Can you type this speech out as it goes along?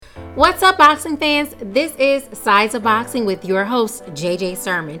What's up, boxing fans? This is Sides of Boxing with your host, JJ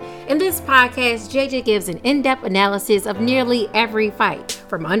Sermon. In this podcast, JJ gives an in-depth analysis of nearly every fight,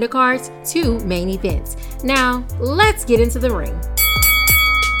 from undercards to main events. Now, let's get into the ring.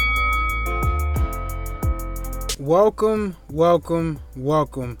 Welcome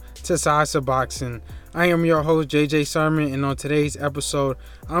to Sides of Boxing. I am your host, JJ Sermon, and on today's episode,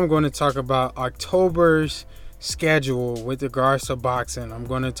 I'm going to talk about October's schedule with regards to boxing. I'm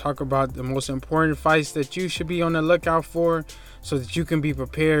going to talk about the most important fights that you should be on the lookout for so that you can be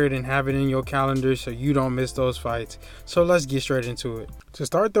prepared and have it in your calendar so you don't miss those fights. So let's get straight into it. To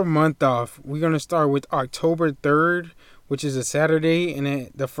start the month off, we're going to start with October 3rd, which is a Saturday, and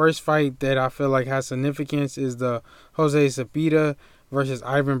the first fight that I feel like has significance is the Jose Zepeda versus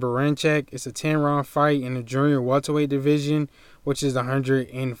Ivan Baranchyk. It's a 10-round fight in the junior welterweight division, which is the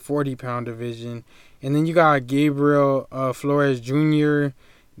 140-pound division. And then you got Gabriel Flores Jr.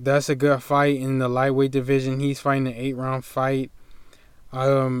 That's a good fight in the lightweight division. He's fighting an 8-round fight.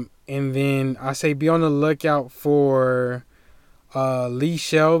 And then I say be on the lookout for Lee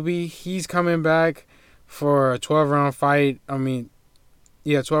Shelby. He's coming back for a 12-round fight.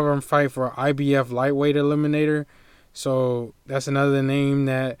 12-round fight for IBF lightweight eliminator. So that's another name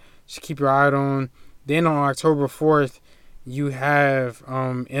that you should keep your eye on. Then on October 4th, you have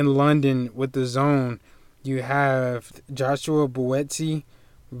in London with the Zone, you have Joshua Buatsi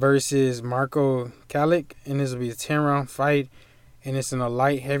versus Marco Kalik, and this will be a 10-round fight, and it's in a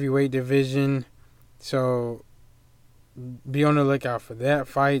light heavyweight division. So be on the lookout for that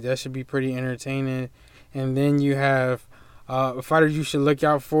fight. That should be pretty entertaining. And then you have a fighter you should look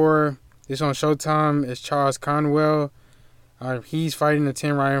out for. This on Showtime is Charles Conwell. He's fighting a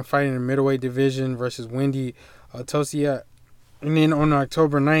 10-round fight in the middleweight division versus Wendy Tosia. And then on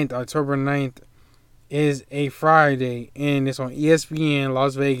October 9th is a Friday, and it's on ESPN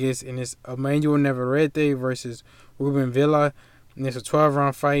Las Vegas, and it's Emmanuel Navarrete versus Ruben Villa, and it's a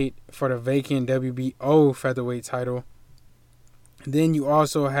 12-round fight for the vacant WBO featherweight title. Then you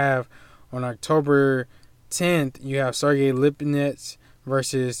also have on October 10th, you have Sergey Lipinets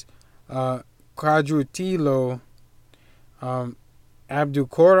versus Quadratilo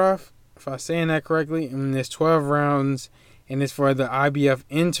Abdukorov, if I'm saying that correctly, and there's 12 rounds, and it's for the IBF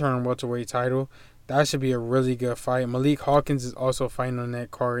intern welterweight title. That should be a really good fight. Malik Hawkins is also fighting on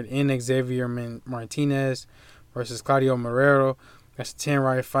that card, and Xavier Martinez versus Claudio Marrero. That's a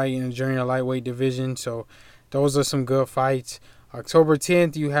 10-round fight in the junior lightweight division, so those are some good fights. October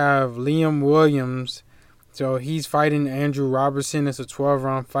 10th, you have Liam Williams. So he's fighting Andrew Robertson. It's a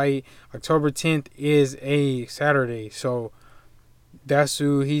 12-round fight. October 10th is a Saturday. So that's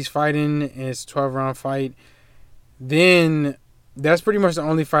who he's fighting. And it's a 12-round fight. Then that's pretty much the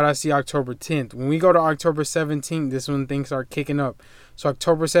only fight I see October 10th. When we go to October 17th, this is when things start kicking up. So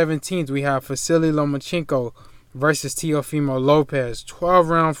October 17th, we have Vasily Lomachenko versus Teofimo Lopez.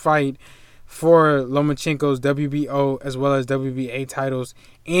 12-round fight for Lomachenko's WBO as well as WBA titles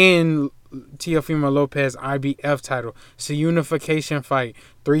and Teofimo Lopez IBF title. It's a unification fight.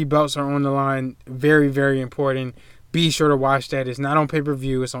 3 belts are on the line. Very, very important. Be sure to watch that. It's not on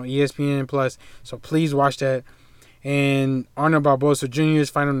pay-per-view. It's on ESPN Plus. So please watch that. And Arnold Barbosa Jr. is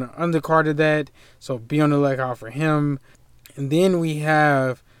fighting on the undercard of that. So be on the lookout for him. And then we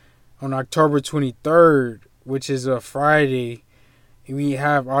have on October 23rd, which is a Friday, we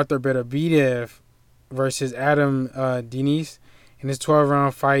have Arthur Beterbiev versus Adam Diniz. And it's a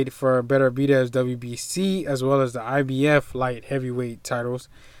 12-round fight for Beterbiev's WBC as well as the IBF light heavyweight titles.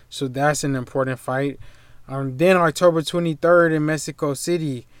 So that's an important fight. Then October 23rd in Mexico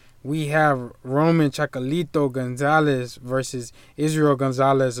City, we have Roman Chacalito Gonzalez versus Israel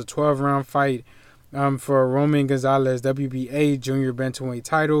Gonzalez, a 12-round fight for Roman Gonzalez WBA junior bantamweight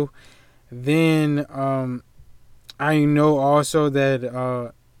title. Then I know also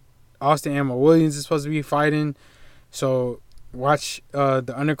that Austin Emma Williams is supposed to be fighting. So watch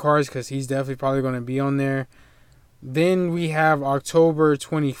the undercards because he's definitely probably going to be on there. Then we have October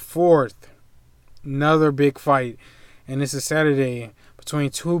 24th, another big fight, and it's a Saturday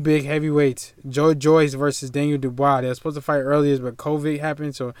between 2 big heavyweights, Joe Joyce versus Daniel Dubois. They were supposed to fight earlier, but COVID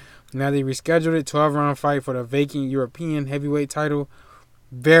happened, so now they rescheduled it. 12-round fight for the vacant European heavyweight title.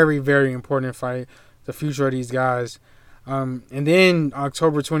 Very, very important fight. The future of these guys. And then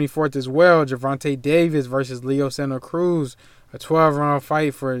October 24th as well, Gervonta Davis versus Leo Santa Cruz. A 12-round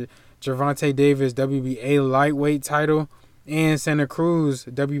fight for Gervonta Davis WBA lightweight title and Santa Cruz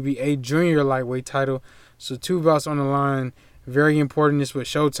WBA junior lightweight title. So 2 belts on the line. Very important. It's with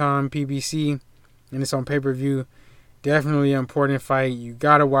Showtime, PBC, and it's on pay-per-view. Definitely an important fight. You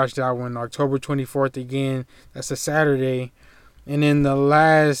got to watch that one. October 24th again. That's a Saturday. And then the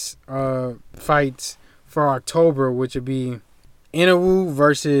last fights for October, which would be Inoue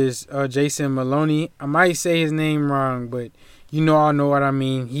versus Jason Maloney. I might say his name wrong, but I know what I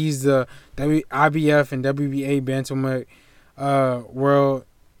mean. He's the IBF and WBA bantamweight world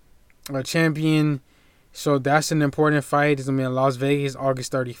champion. So that's an important fight. It's going to be in Las Vegas,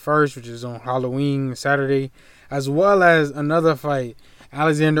 August 31st, which is on Halloween, Saturday. As well as another fight,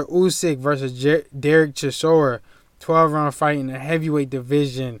 Alexander Usyk versus Derek Chisora. 12-round fight in the heavyweight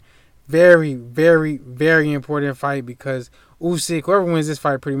division. Very, very, very important fight because Usyk, whoever wins this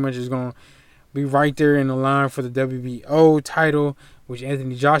fight, pretty much is going to be right there in the line for the WBO title, which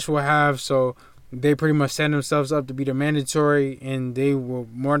Anthony Joshua have. So they pretty much set themselves up to be the mandatory, and they will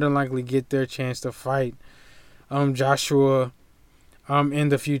more than likely get their chance to fight Joshua in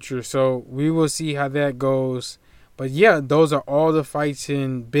the future. So we will see how that goes. But yeah, those are all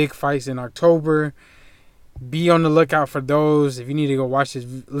the big fights in October. Be on the lookout for those. If you need to go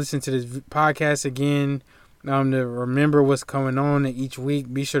listen to this podcast again, to remember what's going on each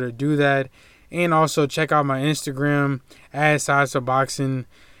week, be sure to do that. And also check out my Instagram at Sides of Boxing.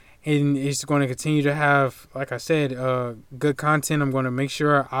 And it's going to continue to have, like I said, good content. I'm going to make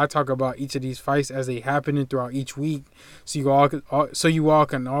sure I talk about each of these fights as they happen throughout each week, so you all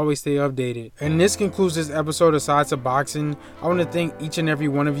can always stay updated. And this concludes this episode of Sides of Boxing. I want to thank each and every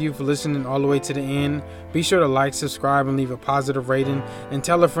one of you for listening all the way to the end. Be sure to like, subscribe, and leave a positive rating. And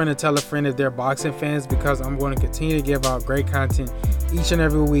tell a friend if they're boxing fans, because I'm going to continue to give out great content each and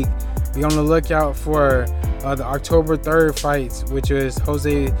every week. Be on the lookout for the October 3rd fights, which is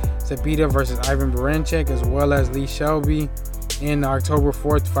Jose Zepeda versus Ivan Baranchyk, as well as Lee Shelby, and the October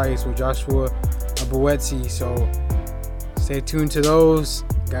 4th fights with Joshua Buatsi. So stay tuned to those,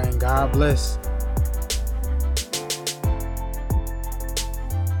 and God bless.